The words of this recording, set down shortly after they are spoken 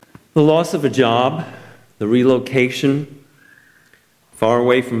The loss of a job, the relocation, far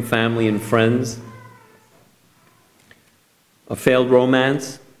away from family and friends, a failed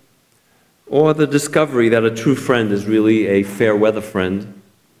romance, or the discovery that a true friend is really a fair-weather friend,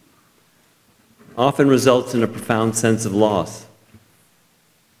 often results in a profound sense of loss.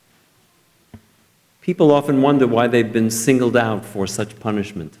 People often wonder why they've been singled out for such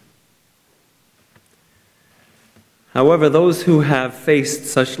punishment. However, those who have faced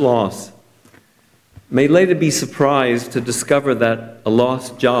such loss may later be surprised to discover that a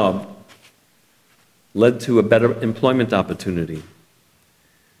lost job led to a better employment opportunity.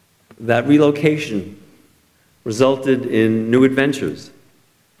 That relocation resulted in new adventures,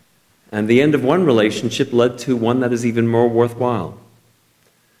 and the end of one relationship led to one that is even more worthwhile.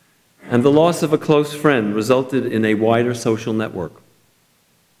 And the loss of a close friend resulted in a wider social network.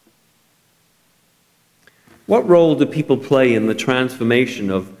 What role do people play in the transformation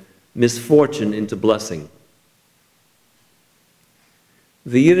of misfortune into blessing?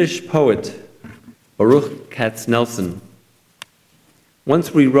 The Yiddish poet Baruch Katznelson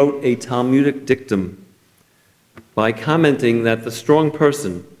once rewrote a Talmudic dictum by commenting that the strong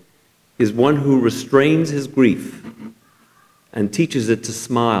person is one who restrains his grief and teaches it to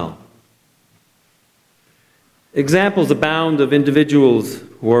smile. Examples abound of individuals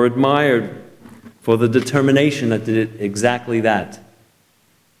who are admired for the determination that did exactly that.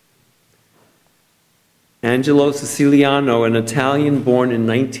 Angelo Siciliano, an Italian born in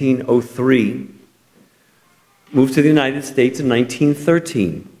 1903, moved to the United States in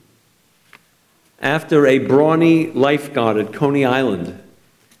 1913. After a brawny lifeguard at Coney Island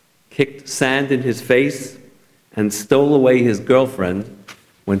kicked sand in his face and stole away his girlfriend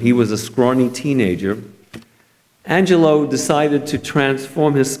when he was a scrawny teenager, Angelo decided to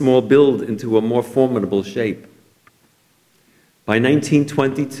transform his small build into a more formidable shape. By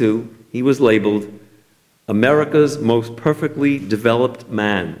 1922, he was labeled America's most perfectly developed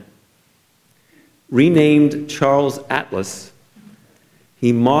man. Renamed Charles Atlas,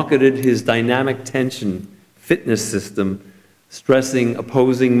 he marketed his dynamic tension fitness system, stressing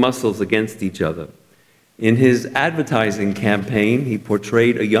opposing muscles against each other. In his advertising campaign, he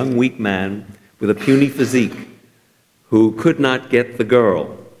portrayed a young, weak man with a puny physique who could not get the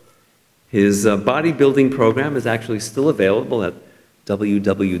girl. His bodybuilding program is actually still available at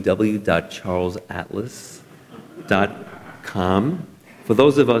www.charlesatlas.com for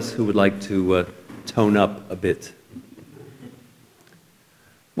those of us who would like to tone up a bit.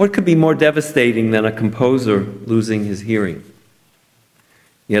 What could be more devastating than a composer losing his hearing?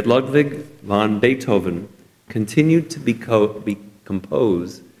 Yet Ludwig van Beethoven continued to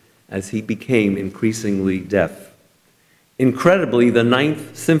compose as he became increasingly deaf. Incredibly, the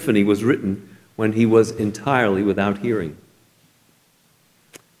Ninth Symphony was written when he was entirely without hearing.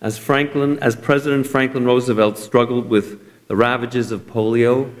 As President Franklin Roosevelt struggled with the ravages of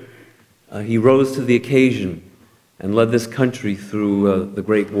polio, he rose to the occasion and led this country through the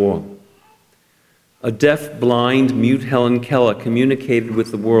Great War. A deaf, blind, mute Helen Keller communicated with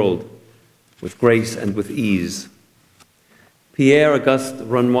the world with grace and with ease. Pierre-Auguste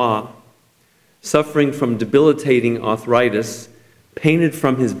Renoir, suffering from debilitating arthritis, painted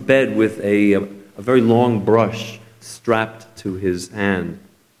from his bed with a very long brush strapped to his hand.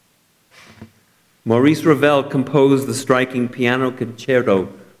 Maurice Ravel composed the striking piano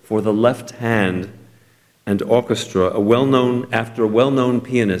concerto for the left hand and orchestra. After a well-known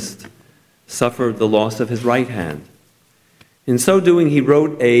pianist suffered the loss of his right hand. In so doing, he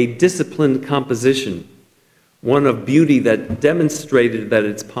wrote a disciplined composition, one of beauty that demonstrated that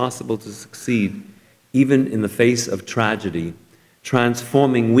it's possible to succeed even in the face of tragedy,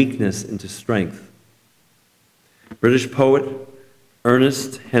 transforming weakness into strength. British poet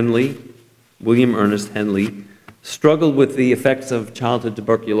William Ernest Henley, struggled with the effects of childhood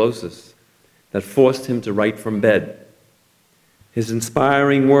tuberculosis that forced him to write from bed. His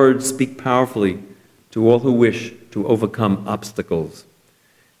inspiring words speak powerfully to all who wish to overcome obstacles.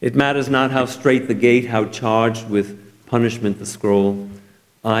 It matters not how straight the gate, how charged with punishment the scroll.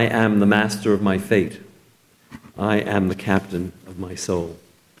 I am the master of my fate. I am the captain of my soul.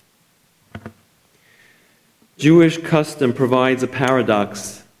 Jewish custom provides a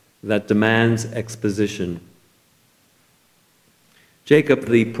paradox that demands exposition. Jacob,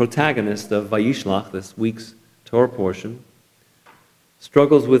 the protagonist of Vayishlach, this week's Torah portion,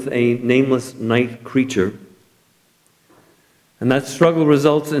 struggles with a nameless night creature, and that struggle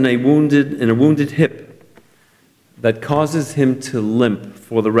results in a wounded hip that causes him to limp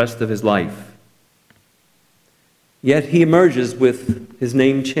for the rest of his life. Yet he emerges with his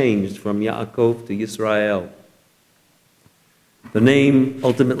name changed from Yaakov to Yisrael. the name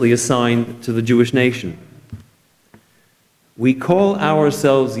ultimately assigned to the Jewish nation. We call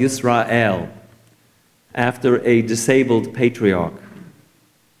ourselves Yisrael after a disabled patriarch.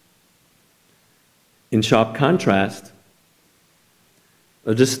 In sharp contrast,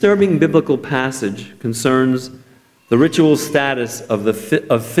 a disturbing biblical passage concerns the ritual status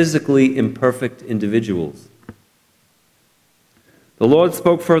of physically imperfect individuals. The Lord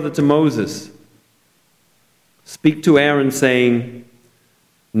spoke further to Moses, "Speak to Aaron, saying,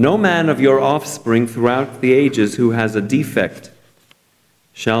 'No man of your offspring throughout the ages who has a defect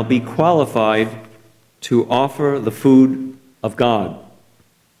shall be qualified to offer the food of God.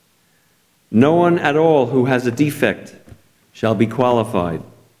 No one at all who has a defect shall be qualified.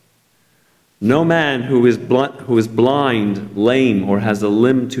 No man who is blind, lame, or has a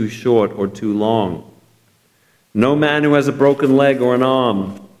limb too short or too long. No man who has a broken leg or an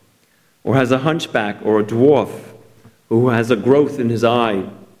arm, or has a hunchback or a dwarf, who has a growth in his eye,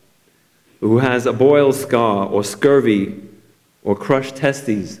 who has a boil scar or scurvy or crushed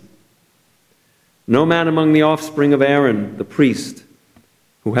testes. No man among the offspring of Aaron, the priest,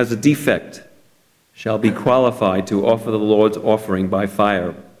 who has a defect shall be qualified to offer the Lord's offering by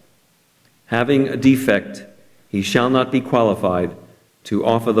fire. Having a defect, he shall not be qualified to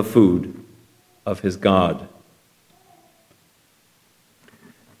offer the food of his God."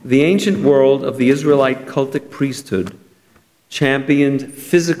 The ancient world of the Israelite cultic priesthood championed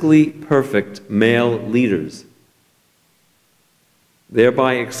physically perfect male leaders,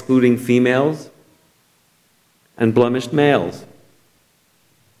 thereby excluding females and blemished males,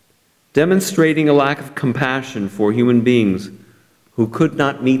 demonstrating a lack of compassion for human beings who could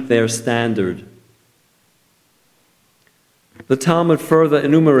not meet their standard. The Talmud further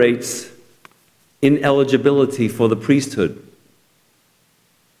enumerates ineligibility for the priesthood: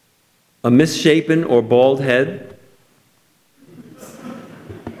 a misshapen or bald head.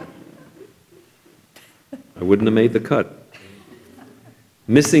 I wouldn't have made the cut.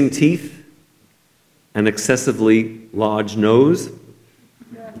 Missing teeth, an excessively large nose,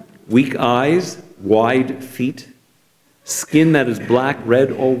 weak eyes, wide feet, skin that is black,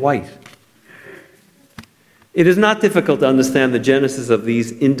 red, or white. It is not difficult to understand the genesis of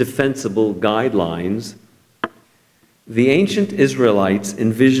these indefensible guidelines. The ancient Israelites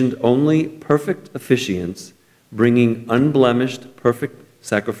envisioned only perfect officiants bringing unblemished, perfect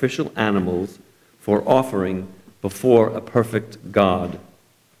sacrificial animals for offering before a perfect God.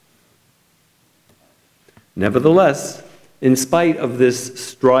 Nevertheless, in spite of this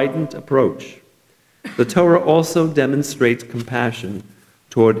strident approach, the Torah also demonstrates compassion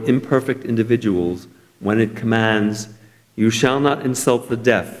toward imperfect individuals when it commands, "You shall not insult the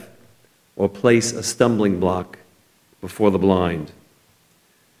deaf or place a stumbling block before the blind."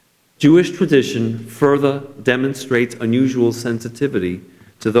 Jewish tradition further demonstrates unusual sensitivity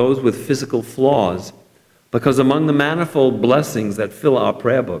to those with physical flaws, because among the manifold blessings that fill our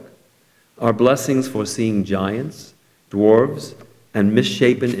prayer book are blessings for seeing giants, dwarves, and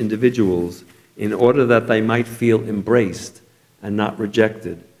misshapen individuals in order that they might feel embraced and not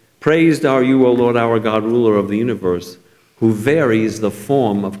rejected. Praised are you, O Lord our God, ruler of the universe, who varies the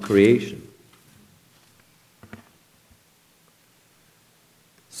form of creation.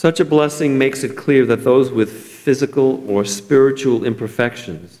 Such a blessing makes it clear that those with physical or spiritual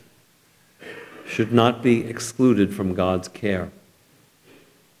imperfections should not be excluded from God's care.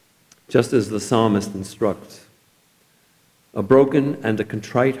 Just as the psalmist instructs, "A broken and a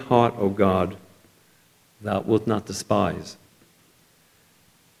contrite heart, O God, thou wilt not despise."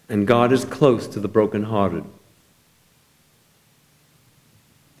 And God is close to the brokenhearted.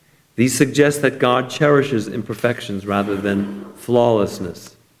 These suggest that God cherishes imperfections rather than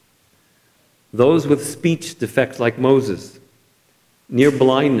flawlessness. Those with speech defects like Moses, near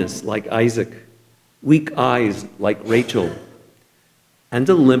blindness like Isaac, weak eyes like Rachel, and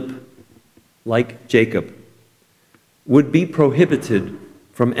a limp like Jacob would be prohibited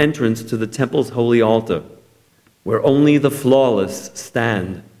from entrance to the temple's holy altar, where only the flawless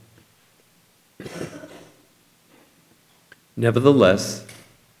stand. Nevertheless,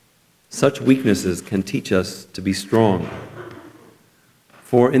 such weaknesses can teach us to be strong.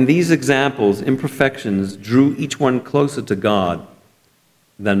 For in these examples, imperfections drew each one closer to God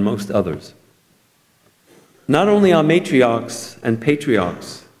than most others. Not only our matriarchs and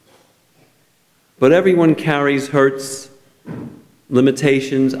patriarchs, but everyone carries hurts,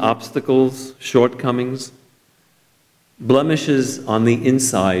 limitations, obstacles, shortcomings, blemishes on the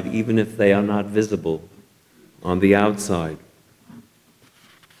inside, even if they are not visible on the outside.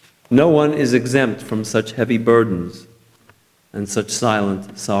 No one is exempt from such heavy burdens and such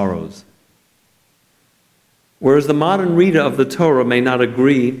silent sorrows. Whereas the modern reader of the Torah may not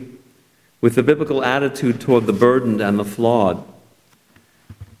agree with the biblical attitude toward the burdened and the flawed,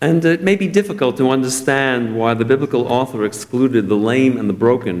 and it may be difficult to understand why the biblical author excluded the lame and the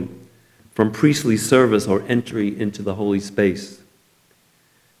broken from priestly service or entry into the holy space.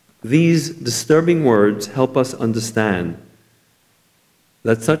 These disturbing words help us understand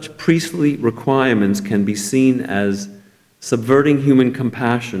that such priestly requirements can be seen as subverting human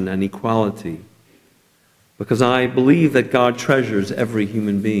compassion and equality, because I believe that God treasures every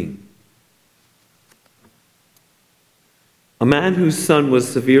human being. A man whose son was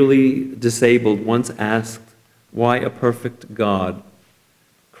severely disabled once asked why a perfect God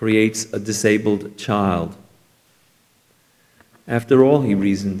creates a disabled child. After all, he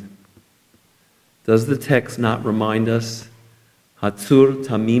reasoned, does the text not remind us, Hatzur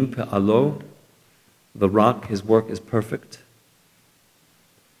tamim pe'alo, the rock, his work is perfect?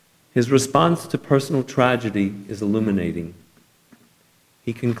 His response to personal tragedy is illuminating.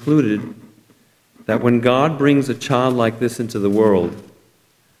 He concluded that when God brings a child like this into the world,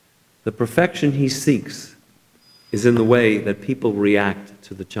 the perfection he seeks is in the way that people react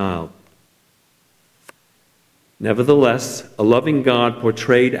to the child. Nevertheless, a loving God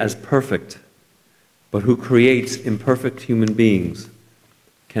portrayed as perfect, but who creates imperfect human beings,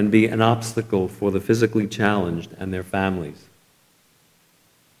 can be an obstacle for the physically challenged and their families.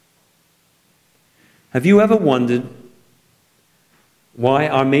 Have you ever wondered why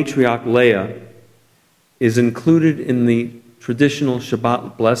our matriarch Leah is included in the traditional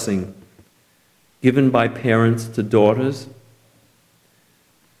Shabbat blessing given by parents to daughters?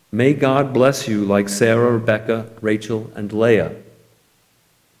 May God bless you like Sarah, Rebecca, Rachel, and Leah.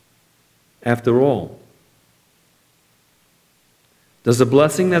 After all, does a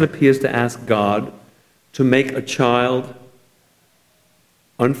blessing that appears to ask God to make a child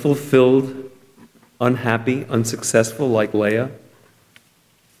unfulfilled, unhappy, unsuccessful like Leah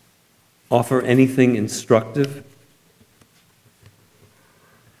offer anything instructive?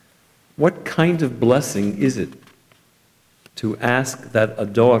 What kind of blessing is it to ask that a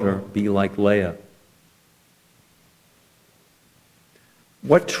daughter be like Leah?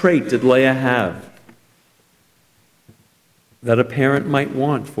 What trait did Leah have that a parent might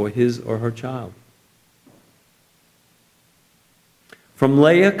want for his or her child? From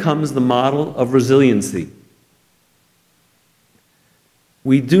Leah comes the model of resiliency.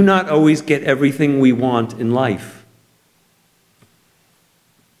 We do not always get everything we want in life.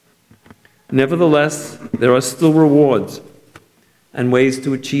 Nevertheless, there are still rewards and ways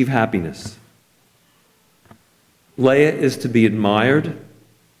to achieve happiness. Leah is to be admired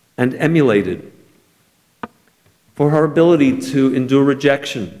and emulated for her ability to endure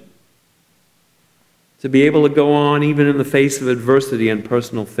rejection, to be able to go on even in the face of adversity and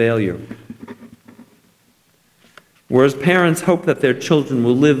personal failure. Whereas parents hope that their children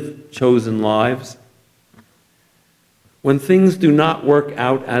will live chosen lives, when things do not work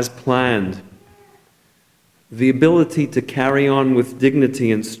out as planned, the ability to carry on with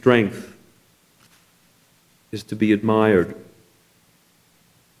dignity and strength is to be admired.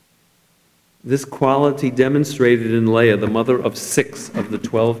 This quality demonstrated in Leah, the mother of 6 of the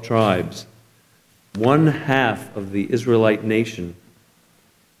 12 tribes, 1/2 of the Israelite nation,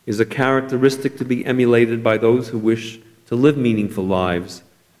 is a characteristic to be emulated by those who wish to live meaningful lives,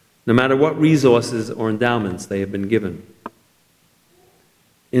 no matter what resources or endowments they have been given.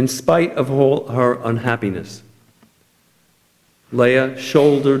 In spite of all her unhappiness, Leah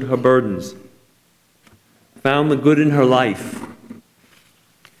shouldered her burdens, found the good in her life,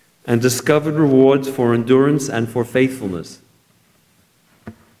 and discovered rewards for endurance and for faithfulness.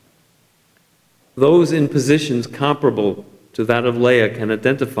 Those in positions comparable to that of Leah can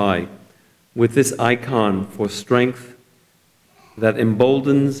identify with this icon for strength that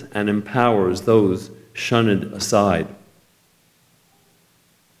emboldens and empowers those shunned aside.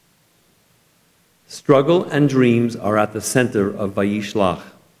 Struggle and dreams are at the center of Vayishlach.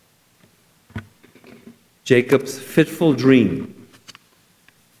 Jacob's fitful dream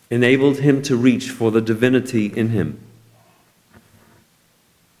enabled him to reach for the divinity in him.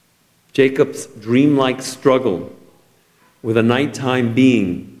 Jacob's dreamlike struggle with a nighttime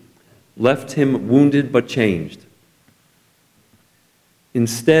being left him wounded but changed.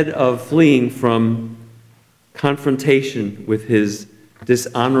 Instead of fleeing from confrontation with his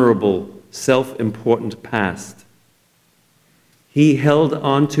dishonorable, self-important past, he held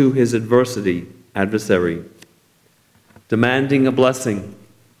on to his adversary, demanding a blessing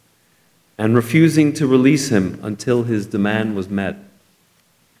and refusing to release him until his demand was met.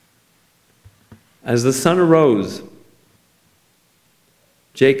 As the sun arose,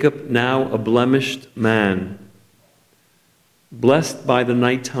 Jacob, now a blemished man, blessed by the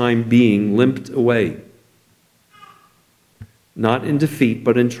nighttime being, limped away, not in defeat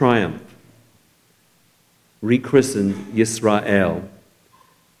but in triumph, rechristened Yisrael,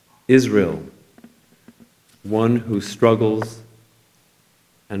 Israel, one who struggles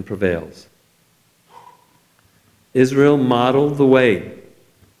and prevails. Israel modeled the way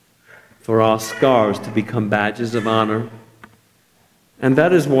for our scars to become badges of honor, and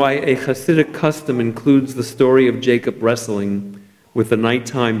that is why a Hasidic custom includes the story of Jacob wrestling with the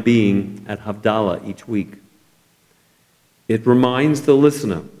nighttime being at Havdalah each week. It reminds the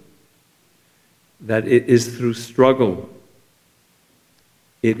listener that it is through struggle,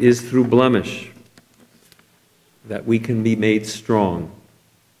 it is through blemish, that we can be made strong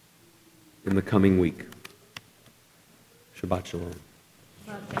in the coming week. Shabbat Shalom.